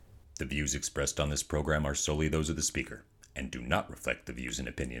The views expressed on this program are solely those of the speaker and do not reflect the views and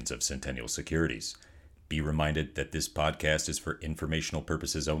opinions of Centennial Securities. Be reminded that this podcast is for informational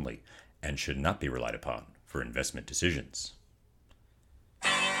purposes only and should not be relied upon for investment decisions.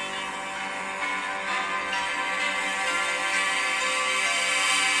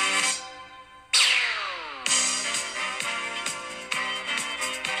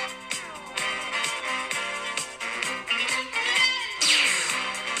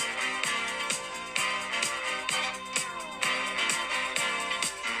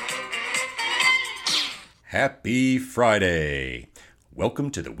 Happy Friday! Welcome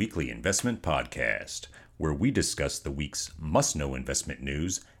to the Weekly Investment Podcast, where we discuss the week's must-know investment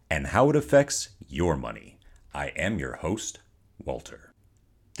news and how it affects your money. I am your host, Walter.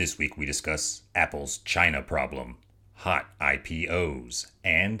 This week we discuss Apple's China problem, hot IPOs,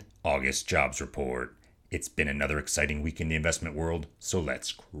 and August jobs report. It's been another exciting week in the investment world, so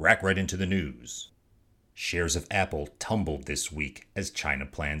let's crack right into the news. Shares of Apple tumbled this week as China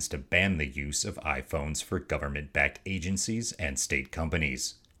plans to ban the use of iPhones for government-backed agencies and state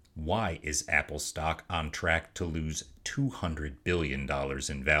companies. Why is Apple stock on track to lose $200 billion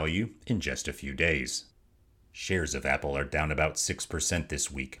in value in just a few days? Shares of Apple are down about 6% this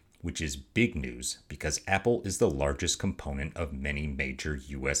week, which is big news because Apple is the largest component of many major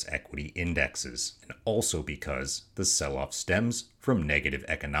U.S. equity indexes, and also because the sell-off stems from negative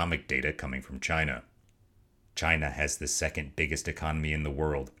economic data coming from China. China has the second biggest economy in the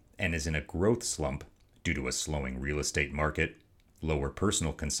world and is in a growth slump due to a slowing real estate market, lower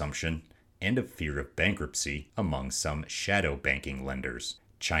personal consumption, and a fear of bankruptcy among some shadow banking lenders.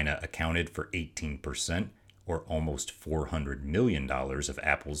 China accounted for 18%, or almost $400 million of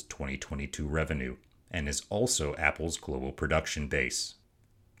Apple's 2022 revenue, and is also Apple's global production base.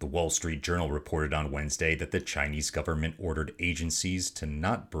 The Wall Street Journal reported on Wednesday that the Chinese government ordered agencies to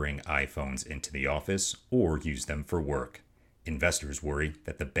not bring iPhones into the office or use them for work. Investors worry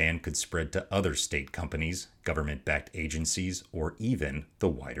that the ban could spread to other state companies, government-backed agencies, or even the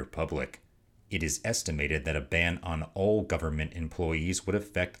wider public. It is estimated that a ban on all government employees would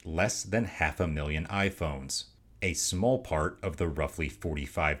affect less than 500,000 iPhones, a small part of the roughly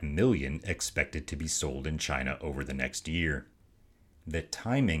 45 million expected to be sold in China over the next year. The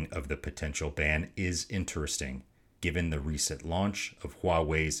timing of the potential ban is interesting, given the recent launch of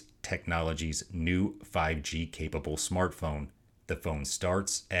Huawei's Technology's new 5G-capable smartphone. The phone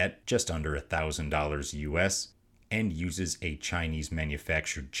starts at just under $1,000 US and uses a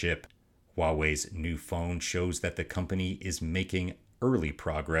Chinese-manufactured chip. Huawei's new phone shows that the company is making early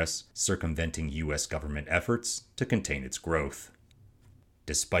progress circumventing U.S. government efforts to contain its growth.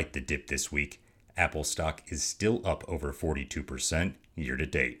 Despite the dip this week, Apple stock is still up over 42%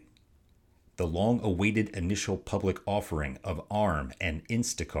 year-to-date. The long-awaited initial public offering of ARM and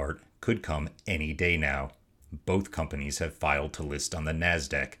Instacart could come any day now. Both companies have filed to list on the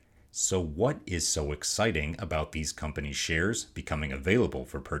Nasdaq. So what is so exciting about these companies' shares becoming available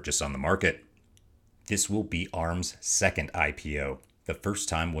for purchase on the market? This will be ARM's second IPO. The first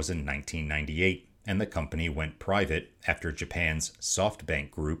time was in 1998. And the company went private after Japan's SoftBank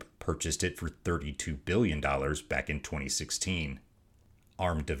Group purchased it for $32 billion back in 2016.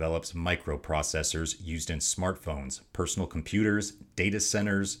 ARM develops microprocessors used in smartphones, personal computers, data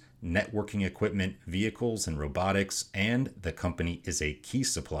centers, networking equipment, vehicles, and robotics, and the company is a key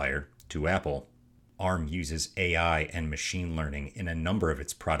supplier to Apple. ARM uses AI and machine learning in a number of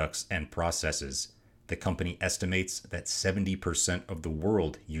its products and processes. The company estimates that 70% of the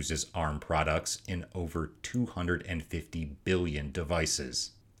world uses ARM products in over 250 billion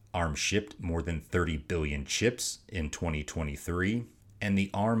devices. ARM shipped more than 30 billion chips in 2023, and the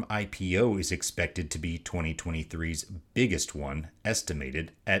ARM IPO is expected to be 2023's biggest one,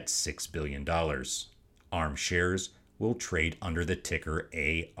 estimated at $6 billion. ARM shares will trade under the ticker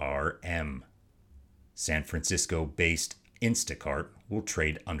ARM. San Francisco-based Instacart will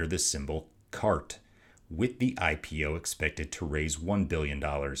trade under the symbol CART, with the IPO expected to raise $1 billion.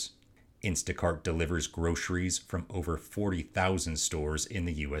 Instacart delivers groceries from over 40,000 stores in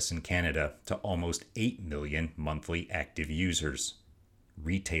the US and Canada to almost 8 million monthly active users.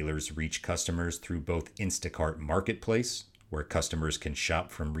 Retailers reach customers through both Instacart Marketplace, where customers can shop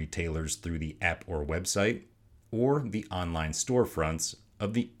from retailers through the app or website, or the online storefronts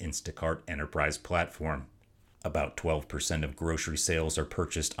of the Instacart Enterprise platform. About 12% of grocery sales are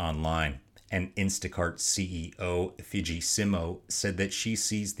purchased online, and Instacart CEO Fiji Simo said that she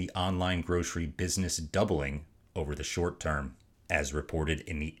sees the online grocery business doubling over the short term. As reported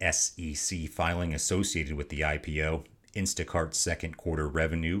in the SEC filing associated with the IPO, Instacart's second quarter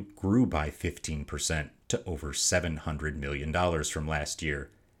revenue grew by 15% to over $700 million from last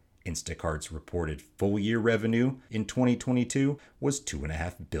year, Instacart's reported full-year revenue in 2022 was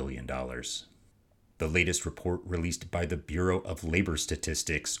 $2.5 billion. The latest report released by the Bureau of Labor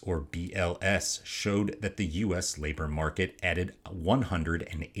Statistics, or BLS, showed that the U.S. labor market added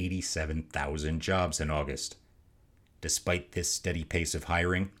 187,000 jobs in August. Despite this steady pace of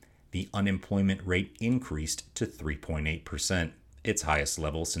hiring, the unemployment rate increased to 3.8%, its highest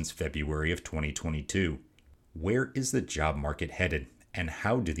level since February of 2022. Where is the job market headed, and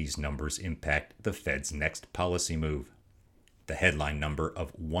how do these numbers impact the Fed's next policy move? The headline number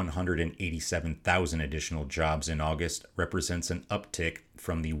of 187,000 additional jobs in August represents an uptick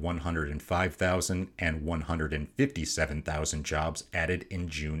from the 105,000 and 157,000 jobs added in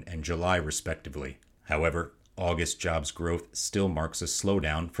June and July, respectively. However, August jobs growth still marks a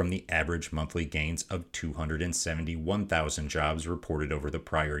slowdown from the average monthly gains of 271,000 jobs reported over the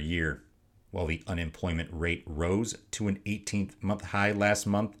prior year. While the unemployment rate rose to an 18th-month high last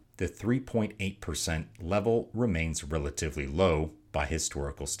month, the 3.8% level remains relatively low by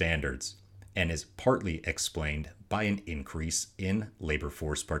historical standards and is partly explained by an increase in labor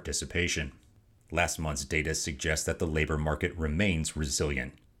force participation. Last month's data suggests that the labor market remains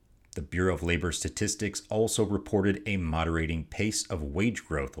resilient. The Bureau of Labor Statistics also reported a moderating pace of wage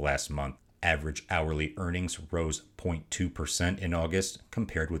growth last month. Average hourly earnings rose 0.2% in August,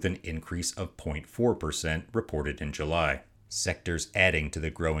 compared with an increase of 0.4% reported in July. Sectors adding to the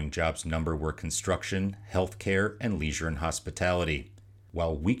growing jobs number were construction, healthcare, and leisure and hospitality,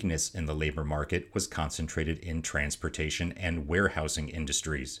 while weakness in the labor market was concentrated in transportation and warehousing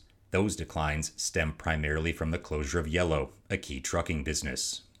industries. Those declines stem primarily from the closure of Yellow, a key trucking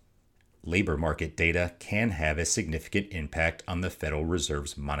business. Labor market data can have a significant impact on the Federal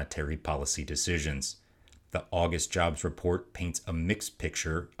Reserve's monetary policy decisions. The August jobs report paints a mixed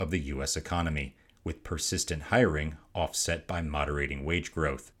picture of the U.S. economy, with persistent hiring offset by moderating wage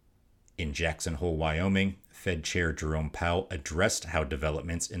growth. In Jackson Hole, Wyoming, Fed Chair Jerome Powell addressed how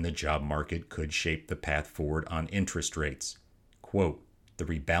developments in the job market could shape the path forward on interest rates. Quote, "The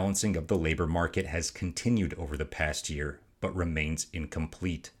rebalancing of the labor market has continued over the past year, but remains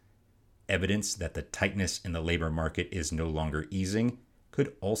incomplete. Evidence that the tightness in the labor market is no longer easing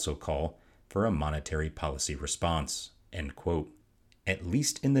could also call for a monetary policy response." End quote. At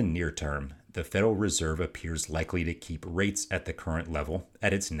least in the near term, the Federal Reserve appears likely to keep rates at the current level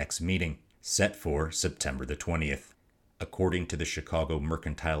at its next meeting, set for September the 20th. According to the Chicago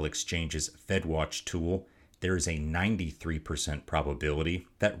Mercantile Exchange's FedWatch tool, there is a 93% probability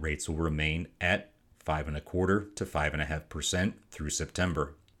that rates will remain at 5.25% to 5.5% through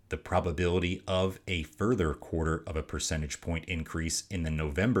September. The probability of a further 0.25 percentage point increase in the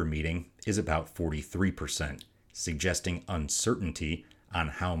November meeting is about 43%, suggesting uncertainty on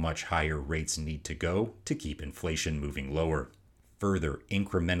how much higher rates need to go to keep inflation moving lower. Further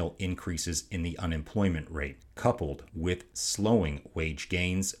incremental increases in the unemployment rate, coupled with slowing wage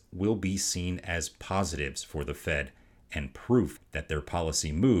gains, will be seen as positives for the Fed and proof that their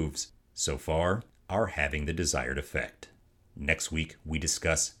policy moves, so far, are having the desired effect. Next week, we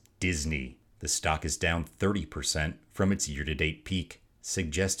discuss Disney. The stock is down 30% from its year-to-date peak,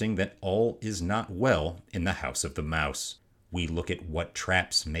 suggesting that all is not well in the House of the Mouse. We look at what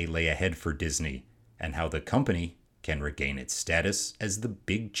traps may lay ahead for Disney and how the company can regain its status as the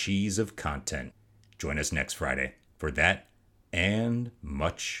big cheese of content. Join us next Friday for that and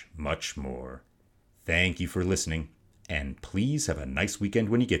much, much more. Thank you for listening, and please have a nice weekend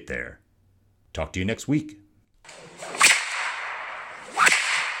when you get there. Talk to you next week.